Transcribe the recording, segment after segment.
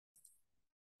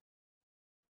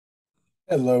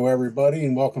Hello, everybody,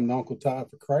 and welcome to Uncle Todd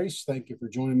for Christ. Thank you for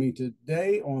joining me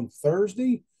today on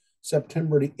Thursday,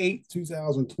 September the 8th,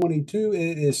 2022.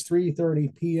 It is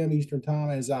 3:30 p.m. Eastern Time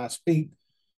as I speak.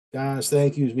 Guys,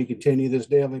 thank you as we continue this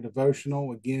daily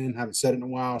devotional. Again, haven't said it in a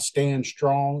while. Stand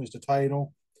Strong is the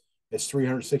title. It's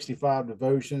 365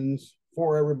 devotions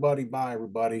for everybody, by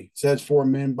everybody. It says for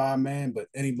men, by man, but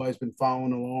anybody's been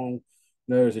following along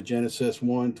knows that Genesis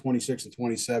 1:26 and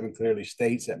 27 clearly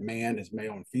states that man is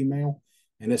male and female.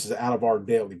 And this is out of our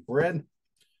daily bread.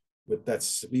 With that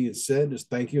being said, just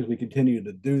thank you as we continue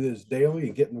to do this daily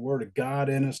and getting the word of God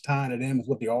in us, tying it in with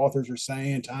what the authors are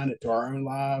saying, tying it to our own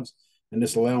lives, and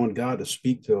just allowing God to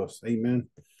speak to us. Amen.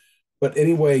 But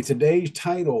anyway, today's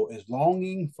title is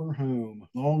Longing for Home.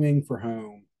 Longing for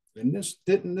Home. And this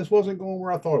wasn't going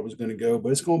where I thought it was going to go,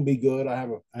 but it's going to be good. I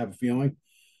have a feeling.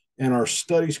 And our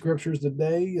study scriptures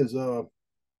today is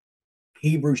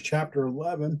Hebrews chapter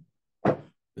 11.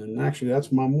 And actually,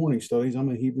 that's my morning studies. I'm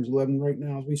in Hebrews 11 right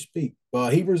now as we speak.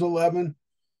 Hebrews 11,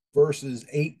 verses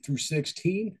 8 through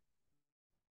 16.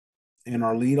 And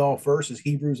our lead off verse is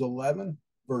Hebrews 11,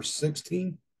 verse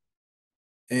 16.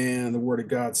 And the word of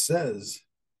God says,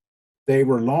 they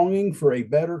were longing for a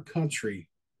better country,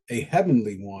 a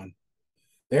heavenly one.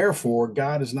 Therefore,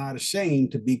 God is not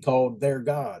ashamed to be called their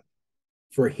God,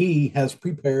 for he has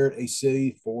prepared a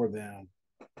city for them.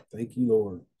 Thank you,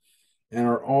 Lord. And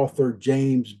our author,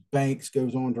 James Banks,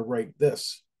 goes on to write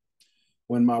this.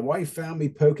 When my wife found me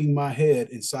poking my head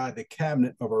inside the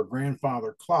cabinet of our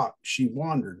grandfather clock, she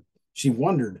wondered,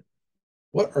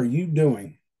 what are you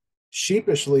doing?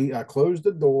 Sheepishly, I closed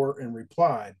the door and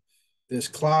replied, this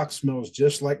clock smells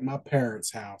just like my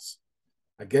parents' house.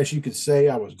 I guess you could say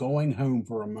I was going home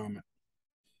for a moment.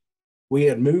 We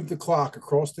had moved the clock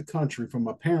across the country from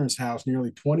my parents' house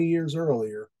nearly 20 years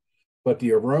earlier, but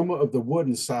the aroma of the wood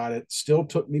inside it still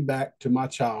took me back to my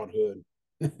childhood.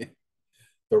 The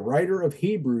writer of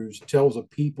Hebrews tells of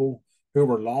people who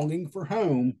were longing for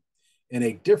home in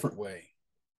a different way.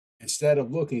 Instead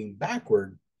of looking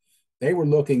backward, they were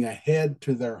looking ahead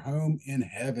to their home in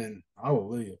heaven.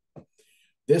 Hallelujah.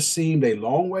 This seemed a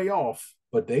long way off,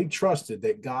 but they trusted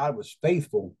that God was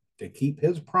faithful to keep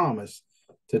his promise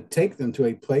to take them to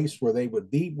a place where they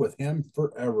would be with him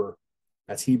forever.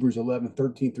 That's Hebrews 11,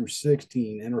 13 through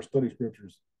 16 in our study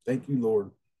scriptures. Thank you,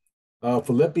 Lord.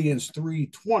 Philippians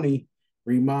 3:20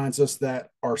 reminds us that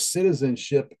our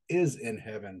citizenship is in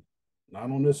heaven,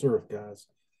 not on this earth, guys.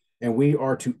 And we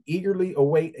are to eagerly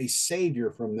await a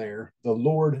Savior from there, the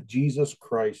Lord Jesus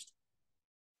Christ.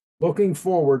 Looking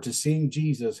forward to seeing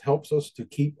Jesus helps us to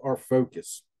keep our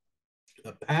focus.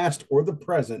 The past or the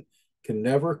present can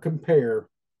never compare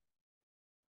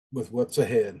with what's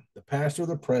ahead. The past or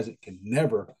the present can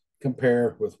never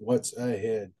compare with what's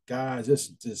ahead. Guys,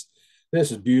 this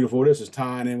is beautiful. This is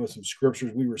tying in with some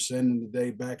scriptures we were sending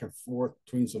today back and forth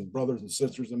between some brothers and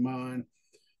sisters of mine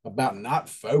about not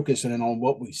focusing on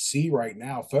what we see right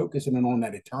now, focusing on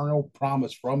that eternal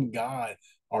promise from God,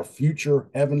 our future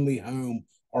heavenly home,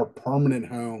 our permanent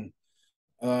home.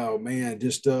 Oh man,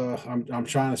 just I'm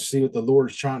trying to see what the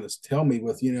Lord's trying to tell me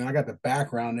with, I got the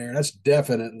background there.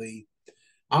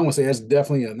 I'm gonna say that's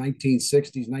definitely a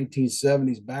 1960s,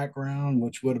 1970s background,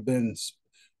 which would have been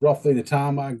roughly the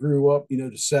time I grew up, the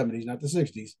 70s, not the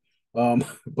 60s.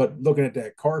 But looking at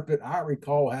that carpet, I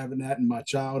recall having that in my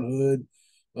childhood.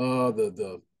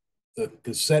 The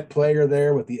cassette player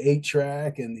there with the 8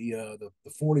 track and the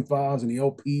 45s and the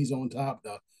LPs on top.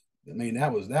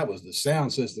 That was the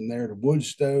sound system there, the wood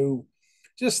stove,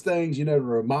 just things, to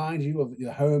remind you of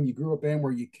the home you grew up in,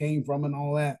 where you came from and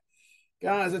all that.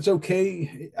 Guys, it's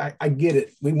okay. I get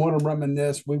it. We want to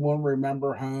reminisce. We want to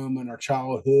remember home and our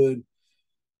childhood.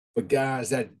 But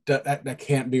guys, that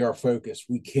can't be our focus.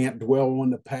 We can't dwell on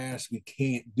the past. We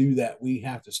can't do that. We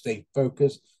have to stay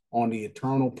focused on the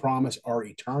eternal promise, our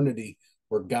eternity,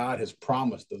 where God has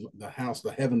promised the house,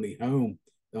 the heavenly home.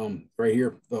 Right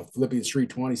here, Philippians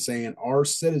 3:20 saying our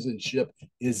citizenship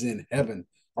is in heaven.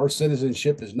 Our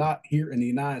citizenship is not here in the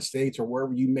United States or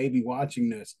wherever you may be watching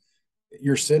this.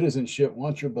 Your citizenship,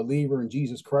 once you're a believer in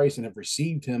Jesus Christ and have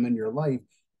received him in your life,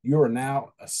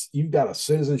 you've got a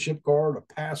citizenship card, a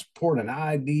passport, an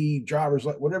ID, driver's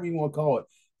license, whatever you want to call it,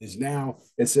 is now,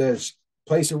 it says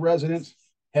place of residence,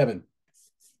 heaven,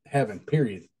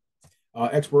 period.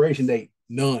 Expiration date,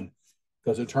 none,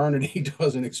 because eternity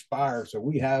doesn't expire. So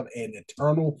we have an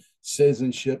eternal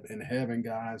citizenship in heaven,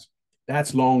 guys.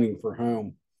 That's longing for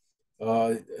home.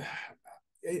 And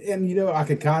I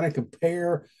could kind of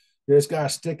compare this guy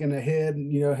sticking the head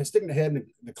in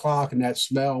the clock and that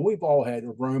smell. And we've all had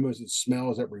aromas and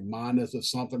smells that remind us of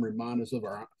something, remind us of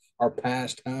our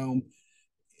past home.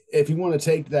 if you want to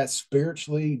take that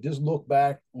spiritually, just look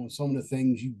back on some of the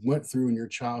things you went through in your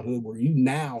childhood where you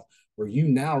now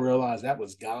realize that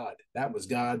was God. That was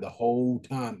God the whole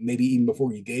time. Maybe even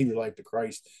before you gave your life to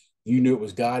Christ, you knew it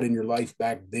was God in your life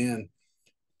back then.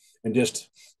 And just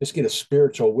get a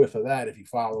spiritual whiff of that if you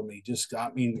follow me. Just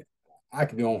I mean, I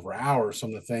could go on for hours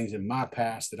some of the things in my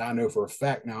past that I know for a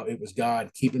fact now it was God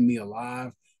keeping me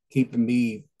alive, keeping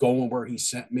me going where He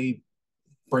sent me,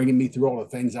 bringing me through all the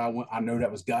things I want. I know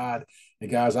that was God.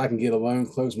 And guys, I can get alone,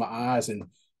 close my eyes, and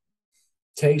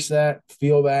taste that,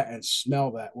 feel that, and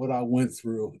smell that, what I went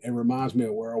through. It reminds me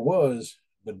of where I was,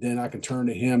 but then I can turn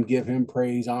to Him, give Him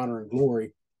praise, honor, and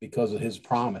glory because of His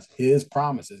promise. His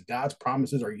promises, God's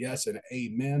promises are yes and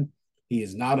amen. He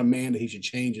is not a man that He should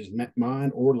change His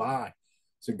mind or lie.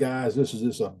 So, guys, this is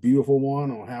just a beautiful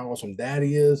one on how awesome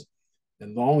Daddy is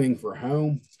and longing for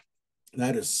home.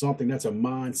 That is something that's a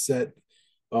mindset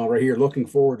right here. Looking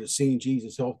forward to seeing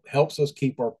Jesus helps us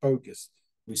keep our focus.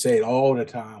 We say it all the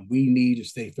time. We need to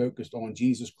stay focused on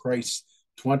Jesus Christ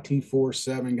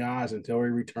 24/7, guys, until He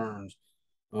returns.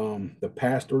 The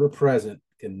past or the present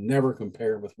can never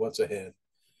compare with what's ahead.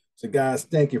 So, guys,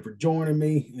 thank you for joining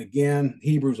me. Again,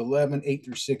 Hebrews 11, 8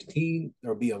 through 16.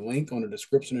 There'll be a link on the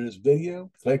description of this video.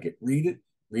 Click it, read it.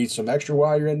 Read some extra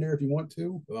while you're in there if you want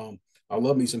to. I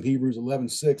love me some Hebrews 11,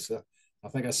 6. I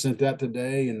think I sent that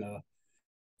today, and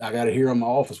I got to hear on my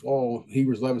office wall,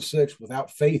 Hebrews 11, 6.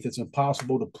 Without faith, it's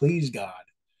impossible to please God.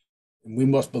 And we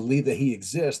must believe that He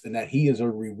exists and that He is a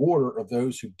rewarder of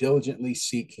those who diligently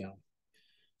seek Him.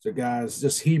 So, guys,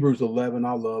 just Hebrews 11,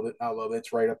 I love it. I love it.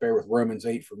 It's right up there with Romans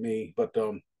 8 for me. But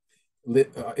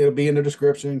it'll be in the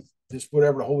description. Just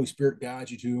whatever the Holy Spirit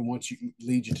guides you to and wants you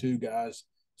lead you to, guys.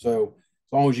 So,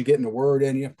 as long as you're getting the word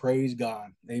in you, praise God.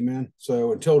 Amen.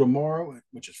 So, until tomorrow,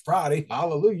 which is Friday,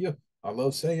 hallelujah. I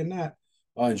love saying that.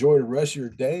 Enjoy the rest of your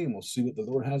day, and we'll see what the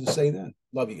Lord has to say then.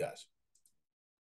 Love you guys.